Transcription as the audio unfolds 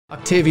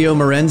Octavio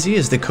Marenzi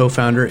is the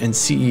co-founder and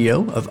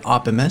CEO of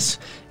Opimas.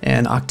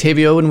 And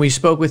Octavio, when we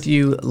spoke with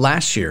you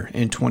last year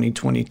in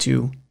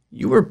 2022,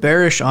 you were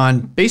bearish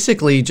on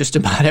basically just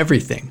about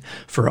everything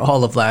for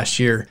all of last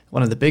year.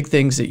 One of the big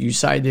things that you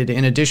cited,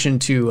 in addition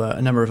to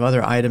a number of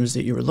other items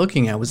that you were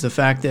looking at, was the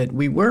fact that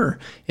we were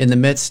in the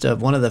midst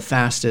of one of the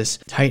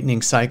fastest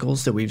tightening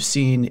cycles that we've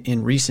seen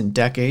in recent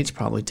decades,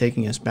 probably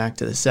taking us back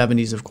to the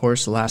 70s, of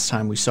course, the last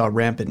time we saw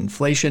rampant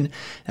inflation.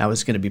 That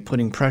was going to be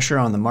putting pressure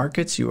on the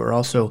markets. You were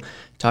also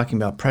talking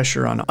about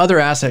pressure on other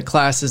asset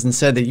classes and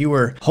said that you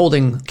were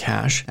holding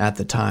cash at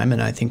the time.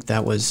 And I think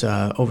that was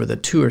over the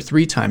 2 or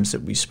 3 times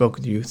that we spoke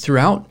with you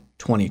throughout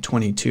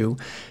 2022.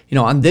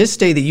 On this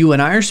day that you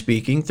and I are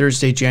speaking,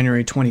 Thursday,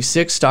 January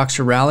 26th, stocks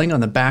are rallying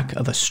on the back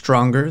of a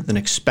stronger than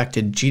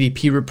expected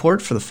GDP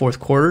report for the fourth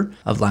quarter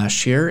of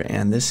last year.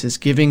 And this is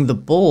giving the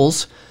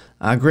bulls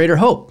greater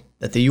hope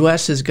that the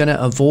U.S. is going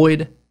to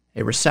avoid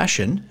a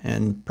recession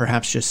and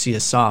perhaps just see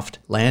a soft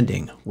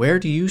landing. Where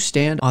do you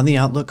stand on the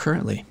outlook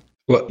currently?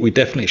 Well, we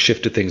definitely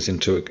shifted things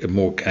into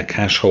more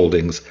cash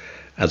holdings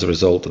as a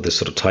result of this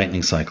sort of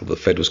tightening cycle the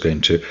Fed was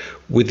going to,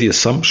 with the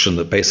assumption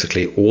that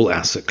basically all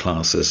asset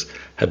classes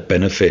have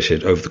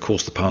benefited over the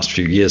course of the past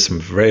few years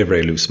from very,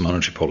 very loose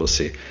monetary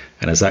policy.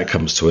 And as that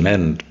comes to an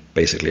end,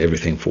 basically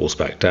everything falls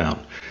back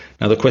down.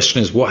 Now, the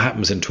question is, what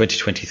happens in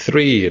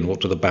 2023 and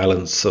what do the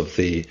balance of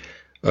the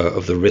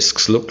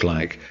risks look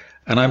like?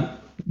 And I'm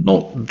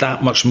not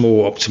that much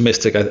more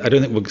optimistic. I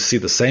don't think we'll see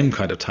the same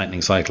kind of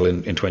tightening cycle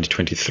in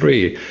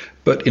 2023,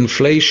 but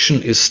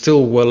inflation is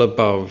still well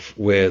above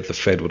where the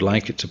Fed would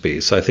like it to be.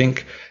 So I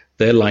think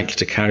they're likely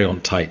to carry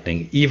on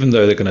tightening, even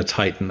though they're going to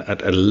tighten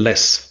at a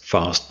less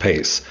fast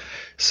pace.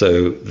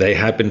 So they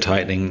had been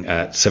tightening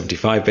at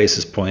 75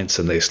 basis points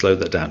and they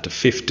slowed that down to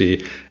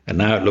 50. And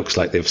now it looks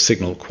like they've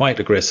signaled quite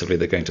aggressively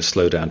they're going to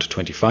slow down to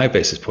 25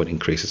 basis point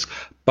increases,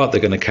 but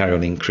they're going to carry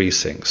on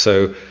increasing.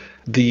 So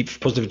the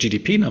positive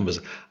GDP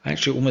numbers I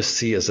actually almost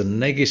see as a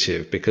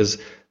negative, because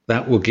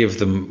that will give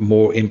them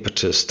more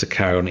impetus to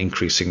carry on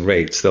increasing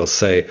rates. They'll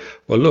say,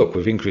 well, look,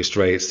 we've increased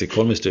rates, the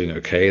economy is doing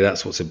okay,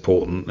 that's what's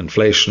important.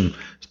 Inflation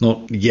is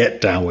not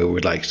yet down where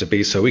we'd like it to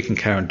be, so we can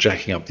carry on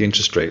jacking up the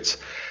interest rates.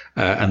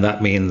 And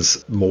that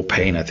means more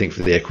pain, I think,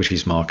 for the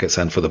equities markets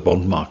and for the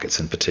bond markets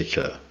in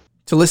particular.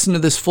 To listen to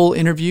this full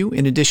interview,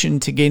 in addition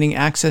to gaining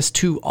access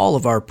to all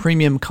of our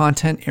premium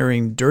content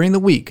airing during the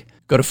week,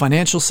 go to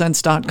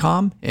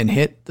financialsense.com and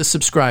hit the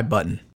subscribe button.